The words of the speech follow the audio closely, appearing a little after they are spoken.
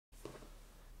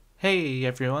Hey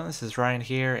everyone, this is Ryan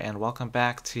here, and welcome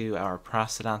back to our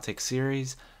Prosthodontics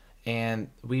series. And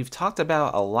we've talked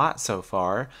about a lot so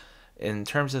far. In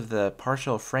terms of the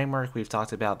partial framework, we've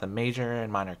talked about the major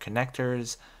and minor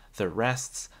connectors, the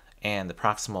rests, and the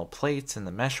proximal plates and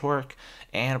the meshwork.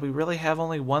 And we really have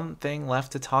only one thing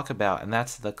left to talk about, and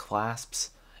that's the clasps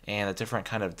and the different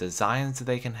kind of designs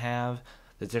they can have,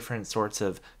 the different sorts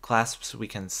of clasps we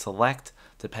can select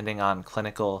depending on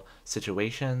clinical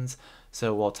situations.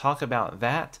 So we'll talk about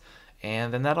that,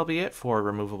 and then that'll be it for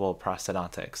removable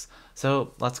prosthodontics.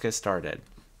 So let's get started.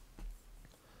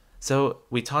 So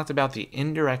we talked about the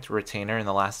indirect retainer in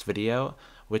the last video,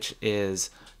 which is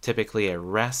typically a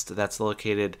rest that's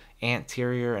located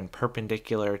anterior and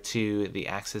perpendicular to the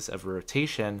axis of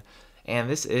rotation, and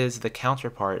this is the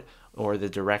counterpart or the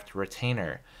direct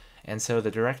retainer. And so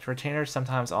the direct retainer is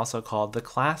sometimes also called the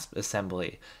clasp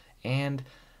assembly. And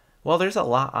well, there's a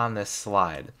lot on this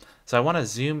slide. So I want to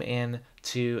zoom in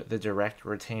to the direct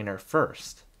retainer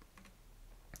first.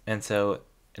 And so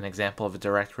an example of a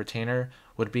direct retainer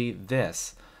would be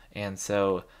this. And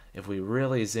so if we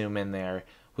really zoom in there,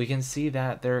 we can see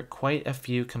that there are quite a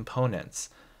few components.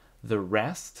 The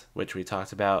rest, which we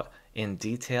talked about in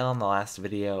detail in the last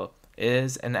video,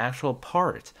 is an actual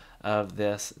part of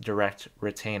this direct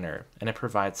retainer, and it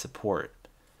provides support.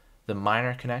 The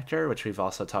minor connector, which we've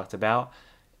also talked about,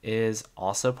 is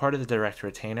also part of the direct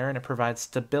retainer, and it provides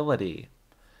stability.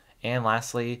 And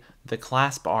lastly, the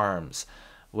clasp arms,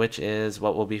 which is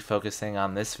what we'll be focusing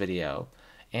on this video.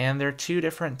 And there are two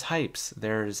different types.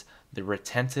 There's the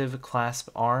retentive clasp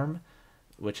arm,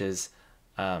 which is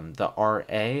the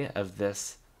RA of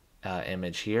this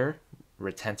image here,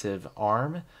 retentive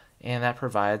arm, and that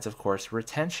provides, of course,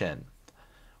 retention.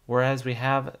 Whereas we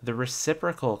have the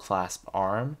reciprocal clasp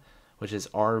arm, which is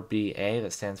RBA,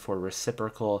 that stands for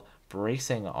reciprocal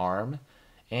bracing arm,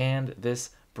 and this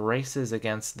braces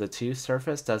against the tooth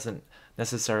surface, doesn't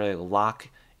necessarily lock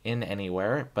in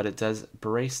anywhere, but it does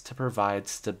brace to provide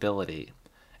stability.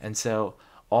 And so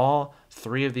all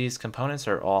three of these components,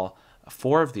 or all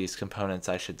four of these components,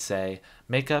 I should say,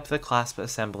 make up the clasp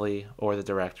assembly or the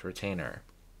direct retainer.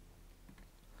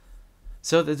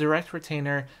 So the direct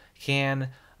retainer can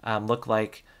look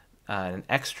like an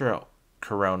extra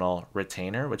coronal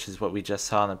retainer, which is what we just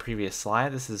saw in the previous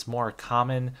slide. This is more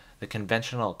common, the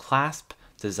conventional clasp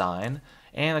design,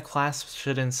 and the clasp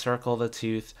should encircle the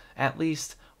tooth at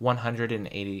least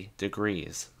 180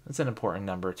 degrees. That's an important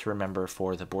number to remember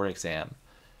for the board exam.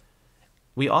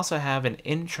 We also have an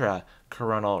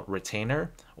intracoronal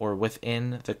retainer, or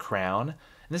within the crown. And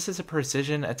this is a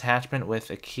precision attachment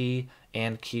with a key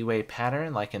and keyway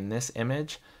pattern, like in this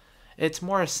image. It's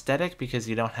more aesthetic because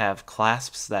you don't have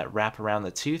clasps that wrap around the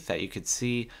tooth that you could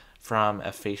see from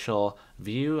a facial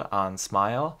view on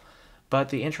Smile. But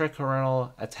the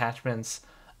intracoronal attachments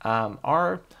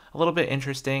are a little bit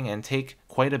interesting and take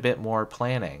quite a bit more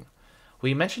planning.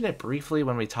 We mentioned it briefly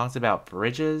when we talked about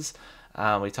bridges.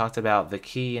 We talked about the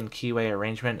key and keyway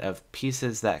arrangement of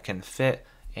pieces that can fit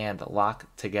and lock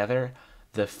together.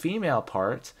 The female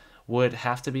part would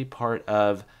have to be part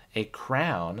of a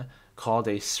crown called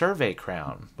a survey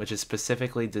crown, which is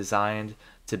specifically designed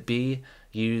to be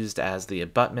used as the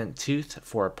abutment tooth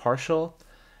for a partial,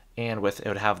 and it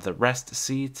would have the rest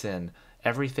seats and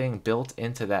everything built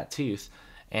into that tooth.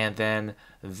 And then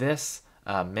this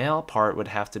male part would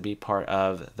have to be part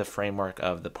of the framework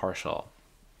of the partial.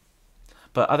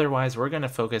 But otherwise, we're going to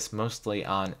focus mostly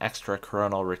on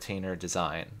extracoronal retainer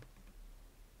design.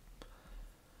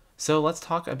 So let's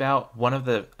talk about one of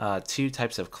the two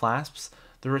types of clasps,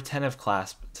 the retentive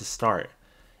clasp, to start.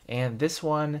 And this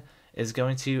one is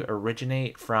going to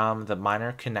originate from the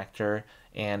minor connector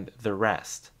and the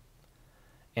rest.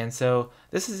 And so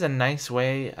this is a nice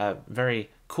way, a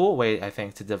very cool way, I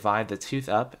think, to divide the tooth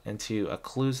up into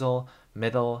occlusal,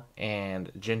 middle,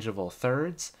 and gingival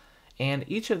thirds. And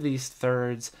each of these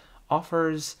thirds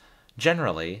offers,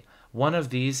 generally, one of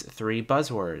these three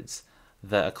buzzwords.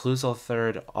 The occlusal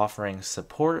third offering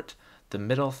support, the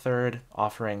middle third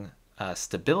offering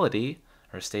stability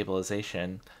or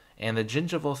stabilization, and the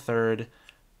gingival third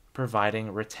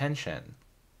providing retention.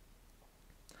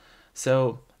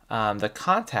 So the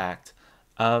contact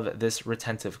of this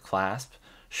retentive clasp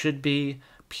should be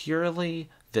purely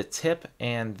the tip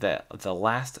and the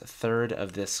last third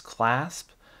of this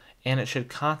clasp, and it should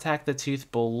contact the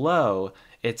tooth below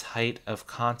its height of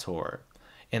contour.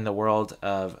 In the world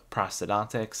of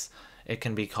prosthodontics, it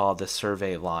can be called the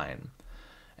survey line.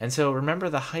 And so remember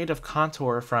the height of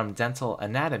contour from dental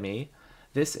anatomy.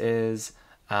 This is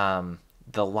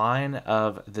the line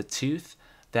of the tooth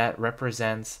that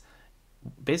represents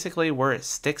basically where it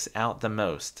sticks out the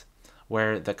most,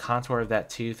 where the contour of that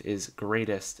tooth is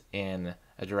greatest in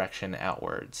a direction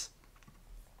outwards.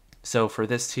 So for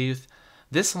this tooth,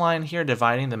 this line here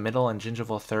dividing the middle and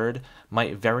gingival third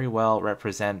might very well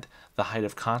represent the height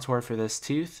of contour for this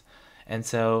tooth. And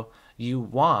so you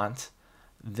want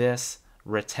this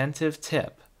retentive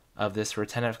tip of this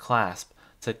retentive clasp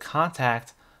to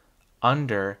contact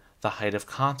under the height of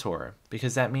contour,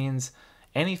 because that means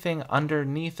anything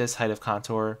underneath this height of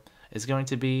contour is going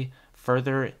to be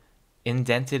further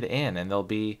indented in, and there'll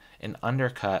be an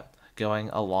undercut going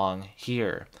along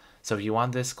here. So if you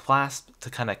want this clasp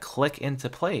to kind of click into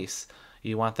place,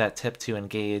 you want that tip to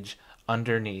engage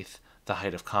underneath the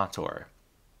height of contour.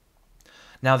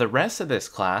 Now the rest of this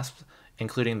clasp,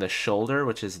 including the shoulder,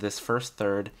 which is this first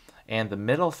third, and the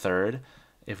middle third,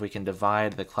 if we can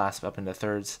divide the clasp up into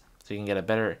thirds so you can get a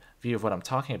better view of what I'm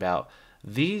talking about,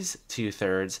 these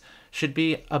 2/3 should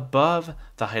be above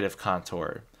the height of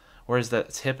contour, whereas the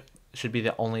tip should be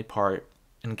the only part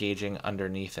engaging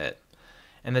underneath it.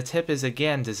 And the tip is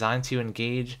again designed to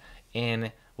engage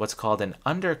in what's called an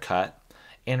undercut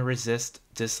and resist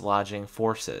dislodging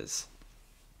forces.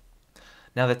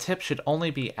 Now the tip should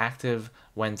only be active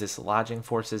when dislodging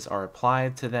forces are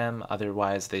applied to them,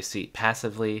 otherwise they seat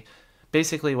passively.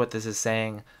 Basically what this is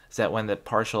saying is that when the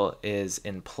partial is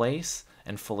in place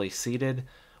and fully seated,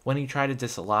 when you try to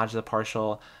dislodge the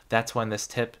partial, that's when this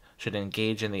tip should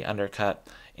engage in the undercut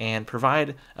and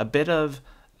provide a bit of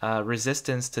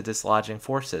resistance to dislodging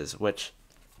forces, which,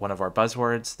 one of our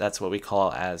buzzwords, that's what we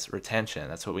call as retention.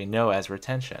 That's what we know as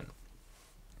retention.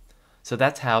 So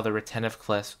that's how the retentive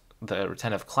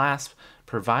clasp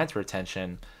provides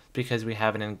retention, because we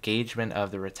have an engagement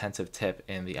of the retentive tip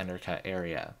in the undercut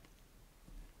area.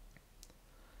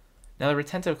 Now the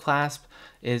retentive clasp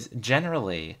is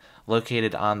generally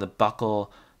located on the buccal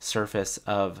surface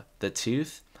of the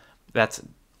tooth. That's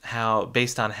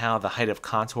based on how the height of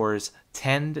contours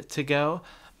tend to go,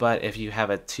 but if you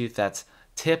have a tooth that's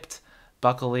tipped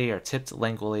buccally or tipped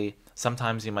lingually,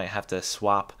 sometimes you might have to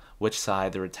swap which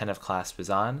side the retentive clasp is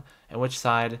on and which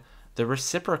side the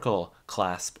reciprocal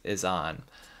clasp is on.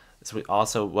 So we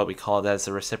also what we call it as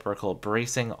the reciprocal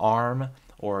bracing arm,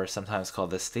 or sometimes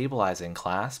called the stabilizing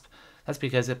clasp. That's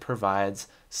because it provides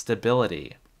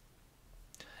stability.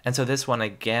 And so this one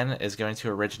again is going to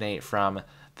originate from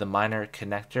the minor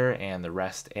connector and the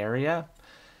rest area.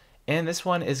 And this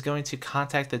one is going to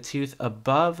contact the tooth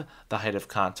above the height of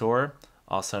contour,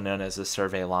 also known as the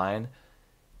survey line.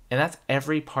 And that's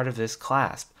every part of this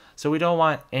clasp. So we don't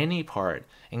want any part,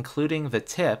 including the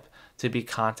tip, to be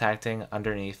contacting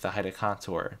underneath the height of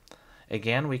contour.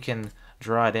 Again, we can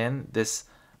draw it in. This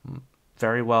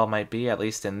very well might be, at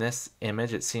least in this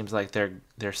image, it seems like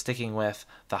they're sticking with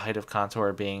the height of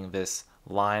contour being this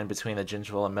line between the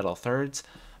gingival and middle thirds,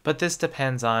 but this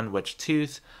depends on which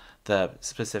tooth, the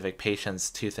specific patient's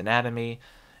tooth anatomy,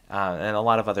 and a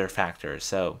lot of other factors.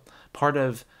 So part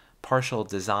of partial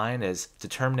design is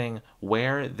determining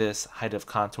where this height of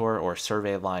contour or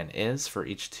survey line is for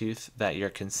each tooth that you're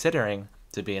considering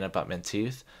to be an abutment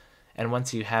tooth. And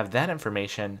once you have that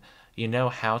information, you know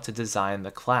how to design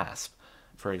the clasp.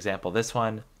 For example, this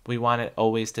one, we want it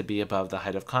always to be above the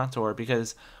height of contour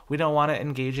because we don't want it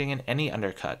engaging in any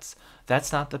undercuts.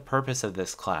 That's not the purpose of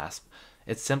this clasp.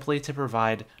 It's simply to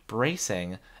provide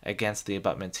bracing against the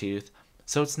abutment tooth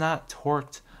so it's not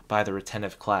torqued by the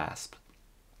retentive clasp.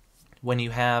 When you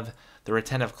have the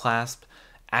retentive clasp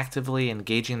actively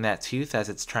engaging that tooth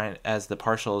as the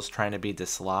partial is trying to be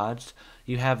dislodged,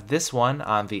 you have this one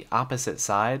on the opposite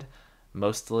side,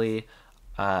 mostly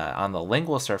on the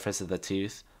lingual surface of the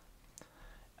tooth,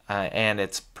 and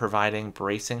it's providing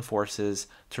bracing forces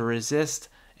to resist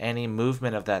any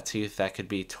movement of that tooth that could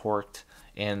be torqued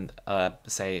in,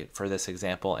 say, for this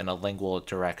example, in a lingual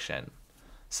direction.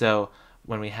 So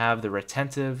when we have the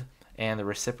retentive and the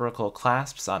reciprocal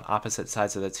clasps on opposite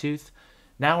sides of the tooth,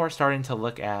 now we're starting to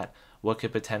look at what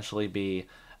could potentially be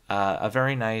a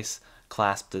very nice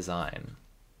clasp design.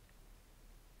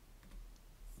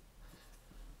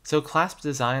 So clasp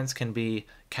designs can be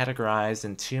categorized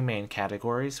in two main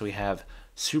categories. We have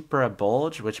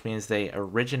supra-bulge, which means they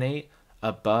originate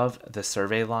above the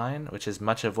survey line, which is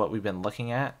much of what we've been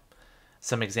looking at.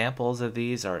 Some examples of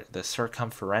these are the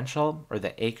circumferential or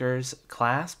the Akers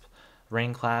clasp,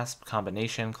 ring clasp,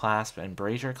 combination clasp, and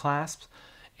brazier clasps.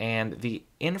 And the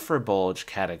infrabulge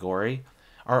category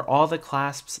are all the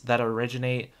clasps that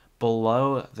originate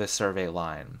below the survey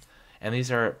line. And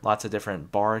these are lots of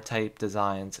different bar type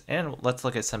designs, and let's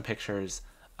look at some pictures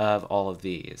of all of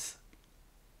these.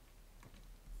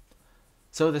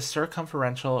 So the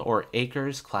circumferential or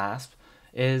Akers clasp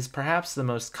is perhaps the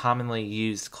most commonly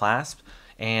used clasp,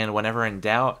 And whenever in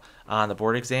doubt on the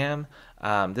board exam,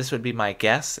 this would be my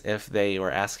guess. If they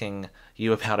were asking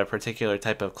you about a particular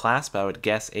type of clasp, I would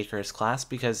guess Acre's clasp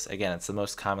because, again, it's the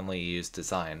most commonly used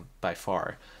design by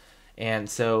far. And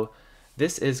so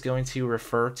this is going to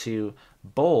refer to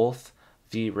both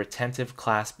the retentive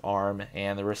clasp arm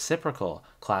and the reciprocal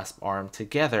clasp arm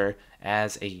together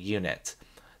as a unit.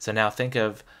 So now think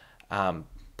of,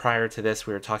 prior to this,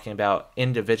 we were talking about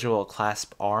individual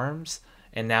clasp arms,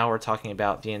 and now we're talking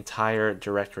about the entire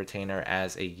direct retainer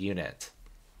as a unit.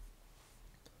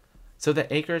 So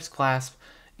the Acre's clasp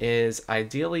is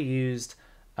ideally used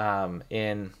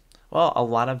in, well, a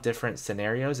lot of different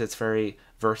scenarios. It's very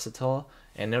versatile.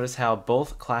 And notice how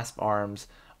both clasp arms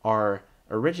are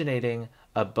originating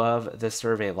above the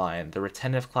survey line. The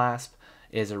retentive clasp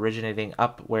is originating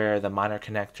up where the minor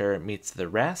connector meets the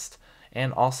rest,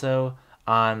 and also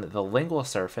on the lingual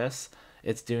surface,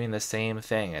 it's doing the same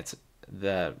thing. It's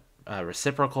the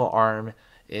reciprocal arm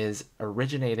is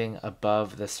originating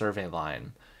above the survey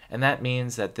line. And that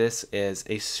means that this is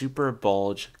a super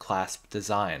bulge clasp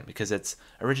design because it's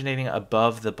originating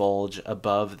above the bulge,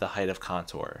 above the height of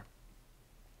contour.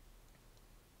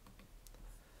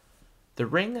 The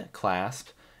ring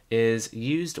clasp is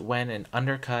used when an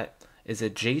undercut is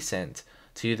adjacent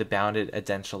to the bounded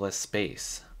edentulous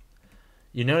space.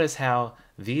 You notice how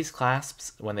these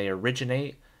clasps, when they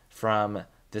originate from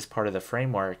this part of the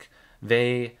framework,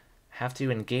 they have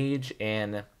to engage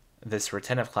in, this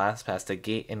retentive clasp has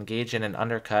to engage in an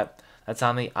undercut that's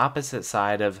on the opposite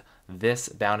side of this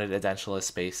bounded edentulous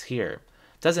space here.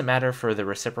 Doesn't matter for the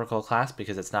reciprocal clasp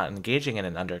because it's not engaging in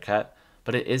an undercut,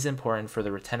 but it is important for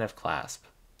the retentive clasp.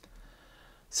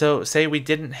 So say we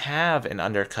didn't have an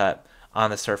undercut on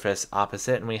the surface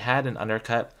opposite, and we had an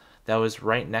undercut that was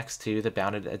right next to the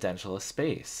bounded edentulous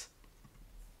space.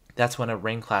 That's when a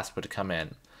ring clasp would come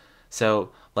in.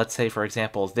 So let's say, for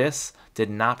example, this did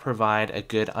not provide a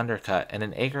good undercut, and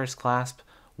an Acre's clasp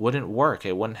wouldn't work.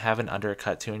 It wouldn't have an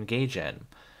undercut to engage in,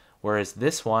 whereas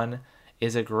this one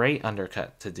is a great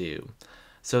undercut to do.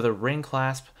 So the ring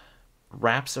clasp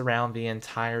wraps around the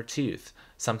entire tooth.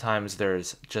 Sometimes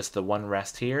there's just the one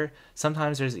rest here.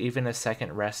 Sometimes there's even a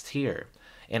second rest here.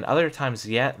 And other times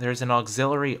yet, there's an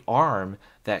auxiliary arm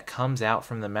that comes out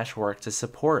from the meshwork to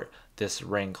support this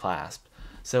ring clasp.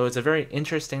 So it's a very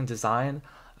interesting design,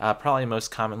 probably most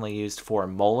commonly used for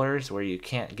molars where you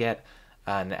can't get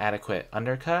an adequate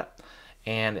undercut.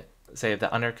 And say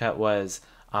the undercut was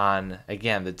on,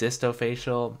 again, the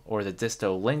distofacial or the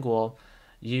distolingual,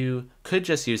 you could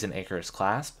just use an Acre's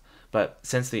clasp, but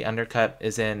since the undercut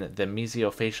is in the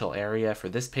mesiofacial area for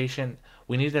this patient,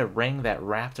 we need a ring that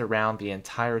wrapped around the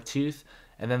entire tooth,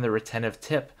 and then the retentive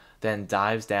tip then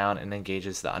dives down and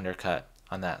engages the undercut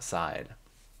on that side.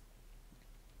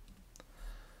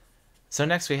 So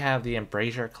next we have the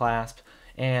embrasure clasp,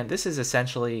 and this is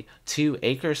essentially two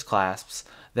Acre's clasps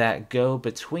that go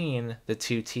between the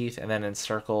two teeth and then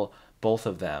encircle both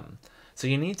of them. So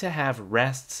you need to have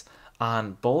rests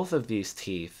on both of these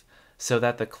teeth so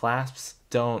that the clasps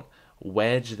don't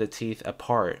wedge the teeth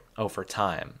apart over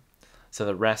time. So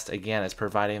the rest, again, is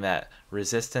providing that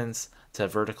resistance to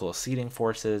vertical seating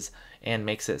forces and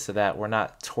makes it so that we're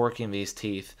not torquing these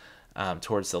teeth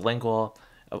towards the lingual.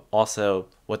 Also,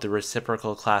 what the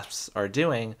reciprocal clasps are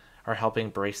doing are helping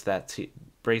brace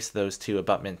those two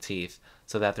abutment teeth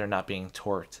so that they're not being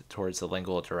torqued towards the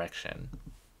lingual direction.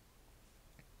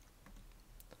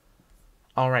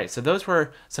 Alright, so those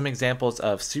were some examples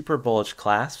of super bulge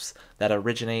clasps that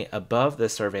originate above the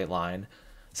survey line.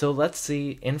 So let's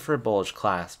see infrabulge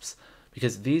clasps,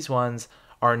 because these ones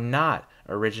are not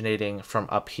originating from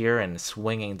up here and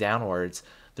swinging downwards.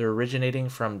 They're originating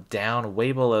from down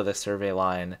way below the survey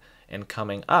line and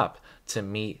coming up to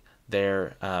meet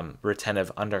their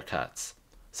retentive undercuts.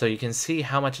 So you can see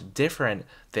how much different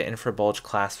the infrabulge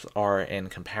clasps are in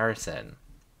comparison.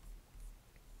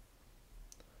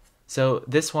 So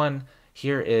this one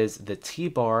here is the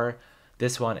T-bar.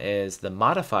 This one is the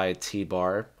modified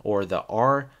T-bar or the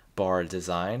R-bar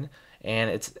design. And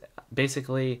it's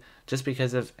basically just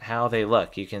because of how they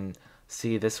look. You can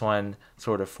see this one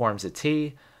sort of forms a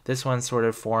T. This one sort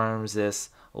of forms this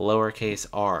lowercase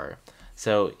r.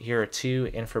 So here are two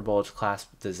infrabulge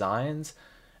clasp designs.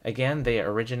 Again, they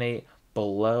originate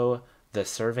below the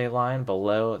survey line,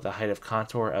 below the height of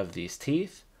contour of these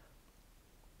teeth.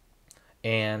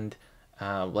 And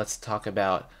let's talk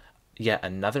about yet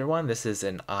another one. This is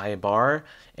an I-bar,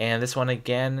 and this one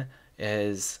again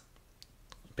is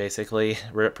basically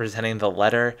representing the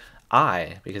letter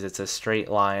I because it's a straight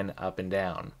line up and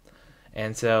down.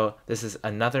 And so this is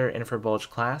another infrabulge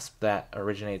clasp that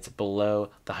originates below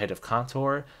the height of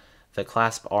contour. the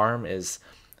clasp arm is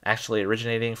actually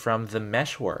originating from the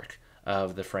meshwork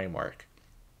of the framework.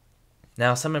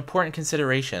 Now, some important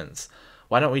considerations.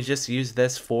 Why don't we just use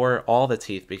this for all the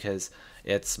teeth, because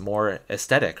it's more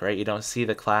aesthetic, right? You don't see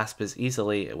the clasp as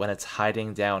easily when it's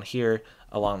hiding down here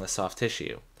along the soft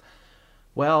tissue.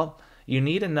 Well, you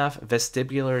need enough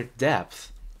vestibular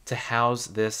depth to house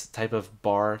this type of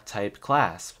bar type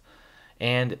clasp.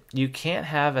 And you can't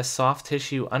have a soft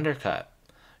tissue undercut,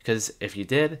 because if you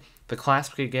did, the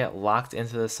clasp could get locked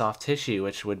into the soft tissue,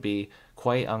 which would be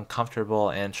quite uncomfortable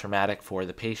and traumatic for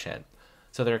the patient.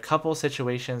 So there are a couple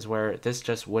situations where this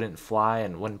just wouldn't fly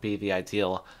and wouldn't be the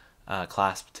ideal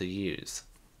clasp to use.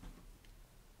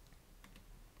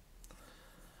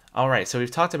 Alright, so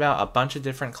we've talked about a bunch of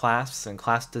different clasps and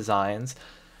clasp designs.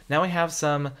 Now we have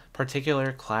some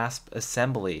particular clasp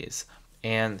assemblies,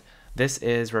 and this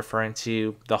is referring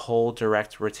to the whole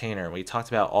direct retainer. We talked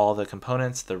about all the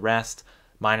components, the rest,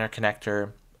 minor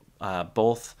connector,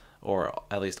 both or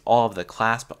at least all of the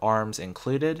clasp arms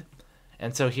included.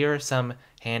 And so here are some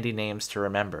handy names to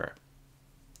remember.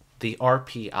 The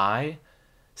RPI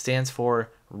stands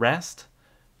for rest,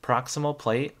 proximal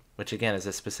plate, which again is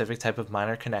a specific type of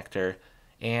minor connector,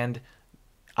 and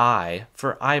I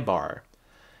for I-bar.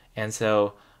 And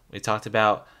so we talked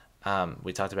about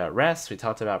rest, we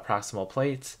talked about proximal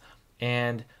plates,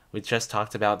 and we just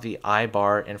talked about the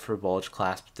I-bar infrabulge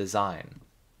clasp design.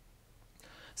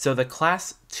 So the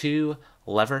Class 2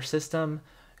 lever system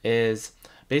is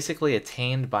basically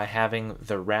attained by having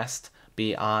the rest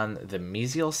be on the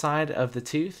mesial side of the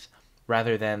tooth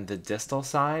rather than the distal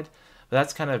side. But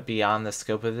that's kind of beyond the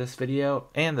scope of this video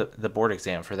and the board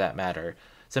exam for that matter.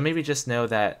 So maybe just know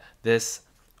that this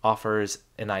offers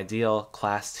an ideal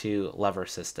Class 2 lever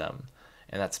system.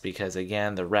 And that's because,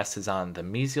 again, the rest is on the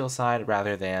mesial side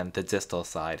rather than the distal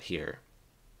side here.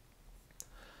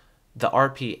 The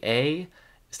RPA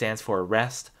stands for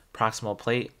rest, proximal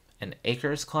plate, and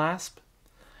Akers clasp.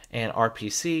 And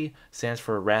RPC stands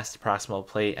for rest, proximal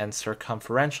plate, and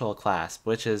circumferential clasp,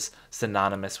 which is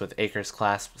synonymous with Akers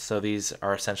clasp. So these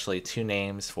are essentially two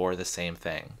names for the same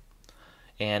thing.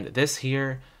 And this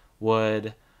here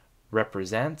would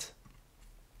represent,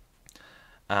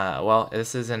 well,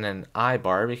 this isn't an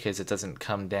I-bar because it doesn't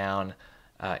come down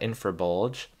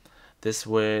infrabulge. This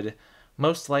would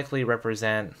most likely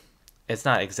represent, it's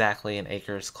not exactly an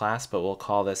Akers clasp, but we'll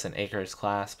call this an Akers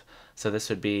clasp. So this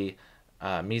would be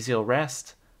mesial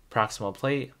rest, proximal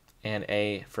plate, and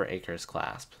A for Akers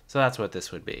clasp. So that's what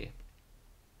this would be.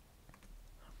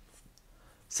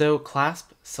 So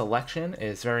clasp selection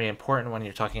is very important when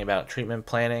you're talking about treatment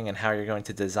planning and how you're going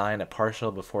to design a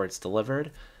partial before it's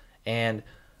delivered. And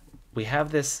we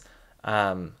have this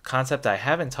concept I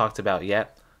haven't talked about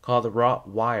yet called the wrought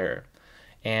wire.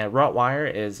 And wrought wire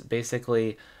is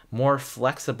basically more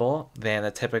flexible than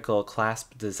a typical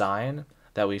clasp design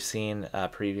that we've seen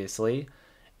previously,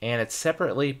 and it's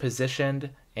separately positioned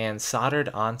and soldered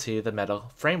onto the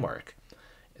metal framework.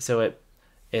 So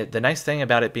the nice thing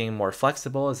about it being more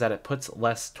flexible is that it puts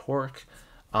less torque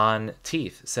on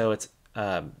teeth. So it's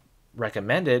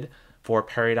recommended for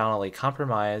periodontally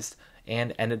compromised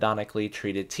and endodontically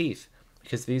treated teeth,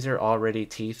 because these are already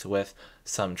teeth with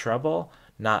some trouble,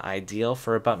 not ideal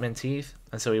for abutment teeth,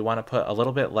 and so we want to put a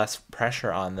little bit less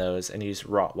pressure on those and use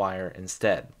wrought wire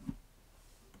instead.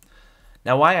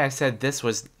 Now, why I said this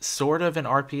was sort of an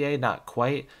RPA, not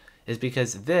quite, is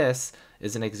because this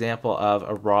is an example of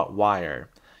a wrought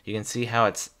wire. You can see how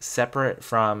it's separate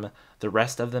from the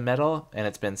rest of the metal, and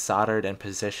it's been soldered and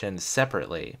positioned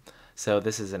separately. So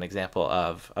this is an example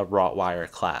of a wrought wire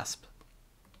clasp.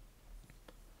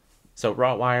 So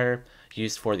wrought wire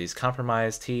used for these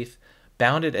compromised teeth.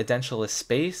 Bounded edentulous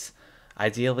space,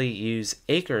 ideally use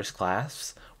Akers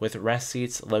clasps with rest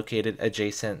seats located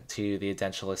adjacent to the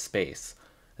edentulous space.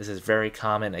 This is very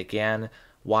common. Again,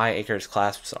 why Akers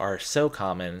clasps are so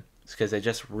common is because they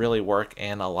just really work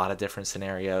in a lot of different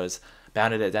scenarios.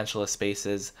 Bounded edentulous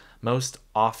spaces most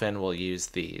often will use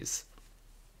these.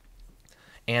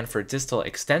 And for distal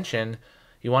extension,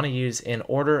 you want to use in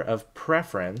order of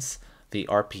preference the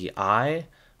RPI,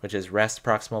 which is rest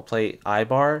proximal plate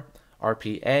I-bar,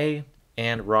 RPA,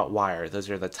 and wrought wire. Those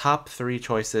are the top three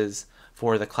choices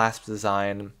for the clasp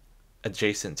design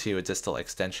adjacent to a distal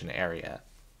extension area.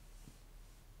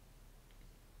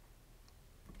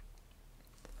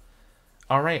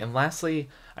 All right, and lastly,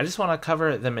 I just want to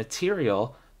cover the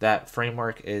material that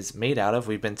framework is made out of.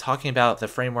 We've been talking about the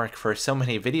framework for so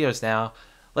many videos now.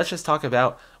 Let's just talk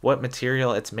about what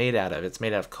material it's made out of. It's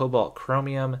made out of cobalt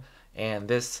chromium, and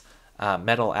this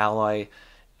metal alloy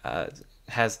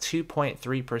has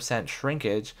 2.3%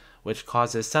 shrinkage, which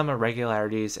causes some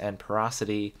irregularities and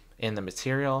porosity in the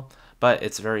material, but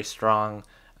it's very strong,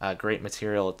 great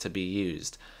material to be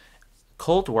used.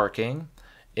 Cold working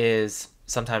is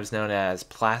sometimes known as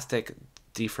plastic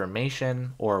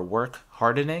deformation or work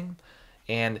hardening,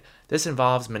 and this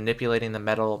involves manipulating the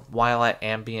metal while at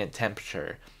ambient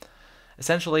temperature.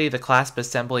 Essentially, the clasp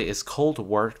assembly is cold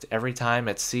worked every time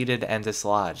it's seated and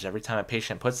dislodged. Every time a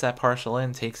patient puts that partial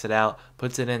in, takes it out,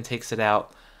 puts it in, takes it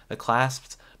out. The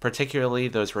clasps, particularly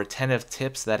those retentive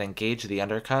tips that engage the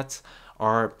undercuts,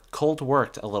 are cold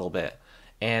worked a little bit.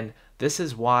 And this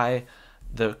is why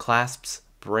the clasps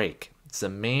break. It's the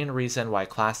main reason why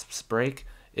clasps break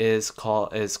is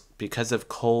because of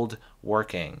cold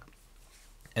working.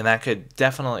 And that could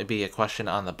definitely be a question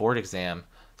on the board exam,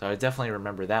 so I would definitely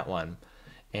remember that one.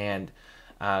 And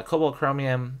cobalt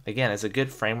chromium, again, is a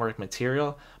good framework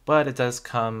material, but it does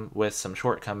come with some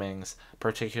shortcomings,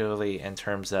 particularly in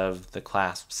terms of the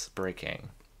clasps breaking.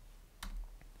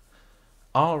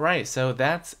 Alright, so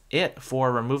that's it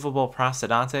for removable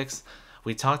prosthodontics.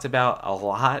 We talked about a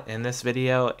lot in this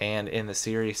video and in the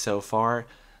series so far,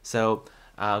 so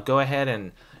go ahead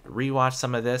and rewatch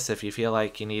some of this if you feel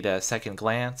like you need a second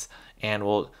glance, and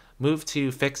we'll move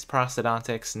to fixed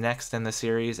prosthodontics next in the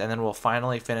series, and then we'll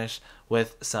finally finish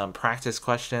with some practice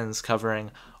questions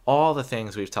covering all the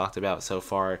things we've talked about so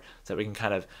far so that we can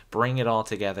kind of bring it all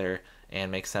together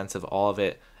and make sense of all of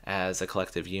it as a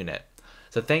collective unit.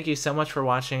 So thank you so much for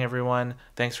watching, everyone.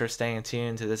 Thanks for staying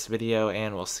tuned to this video,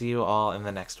 and we'll see you all in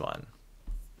the next one.